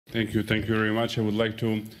Thank you very much. I would like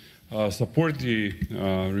to support the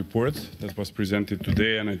report that was presented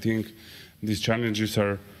today, and I think these challenges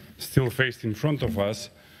are still faced in front of us.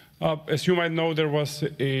 As you might know, there was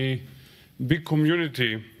a big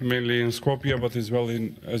community, mainly in Skopje, but as well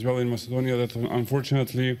in Macedonia, that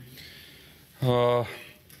unfortunately,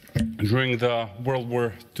 during the World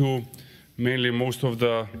War II, mainly most of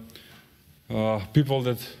the people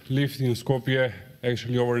that lived in Skopje,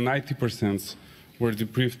 actually over 90%, were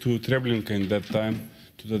deprived to Treblinka in that time,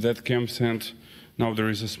 to the death camps, and now there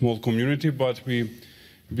is a small community, but we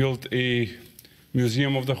built a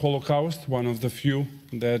museum of the Holocaust, one of the few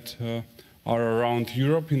that are around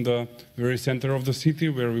Europe, in the very center of the city,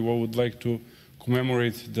 where we would like to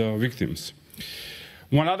commemorate the victims.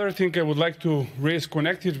 One other thing I would like to raise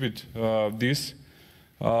connected with this,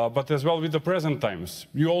 but as well with the present times.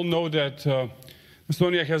 You all know that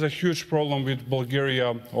Macedonia has a huge problem with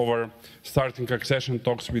Bulgaria over starting accession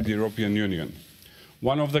talks with the European Union.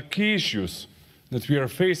 One of the key issues that we are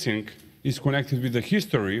facing is connected with the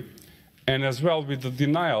history and as well with the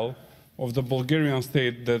denial of the Bulgarian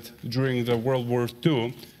state that during the World War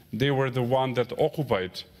II, they were the one that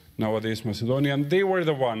occupied nowadays Macedonia, and they were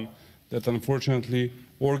the one that unfortunately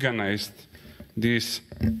organized this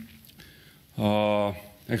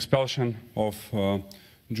expulsion of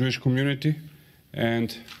Jewish community,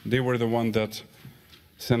 and they were the one that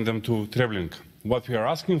sent them to Treblinka. What we are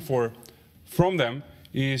asking for from them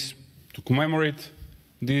is to commemorate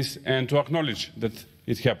this and to acknowledge that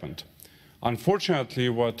it happened. Unfortunately,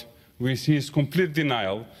 what we see is complete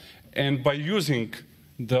denial, and by using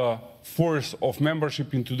the force of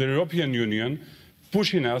membership into the European Union,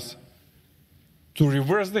 pushing us to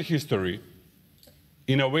reverse the history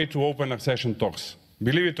in a way to open accession talks.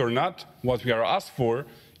 Believe it or not, what we are asked for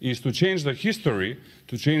is to change the history,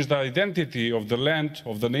 to change the identity of the land,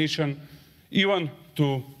 of the nation, even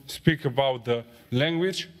to speak about the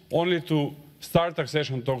language, only to start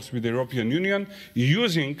accession talks with the European Union,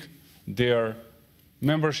 using their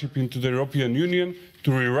membership into the European Union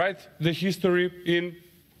to rewrite the history in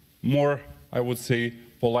more, I would say,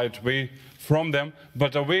 polite way from them,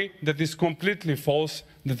 but a way that is completely false,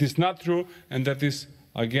 that is not true, and that is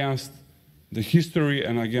against the history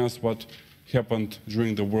and against what happened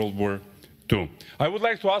during the World War II. I would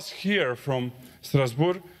like to ask here from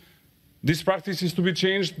Strasbourg, this practice is to be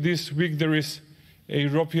changed. This week there is a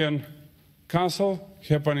European Council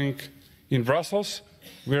happening in Brussels,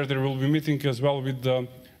 where there will be meeting as well with the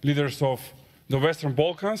leaders of the Western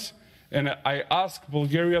Balkans. And I ask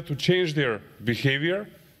Bulgaria to change their behavior,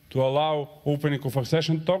 to allow opening of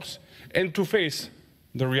accession talks, and to face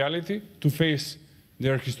the reality, to face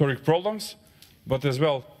their historic problems, but as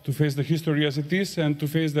well to face the history as it is, and to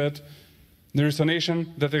face that there is a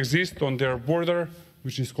nation that exists on their border,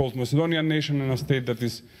 which is called Macedonian nation, and a state that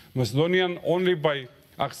is Macedonian. Only by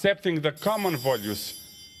accepting the common values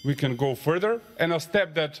we can go further, and a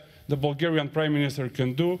step that the Bulgarian Prime Minister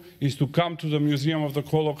can do is to come to the Museum of the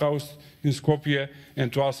Holocaust in Skopje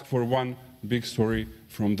and to ask for one big story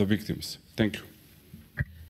from the victims. Thank you.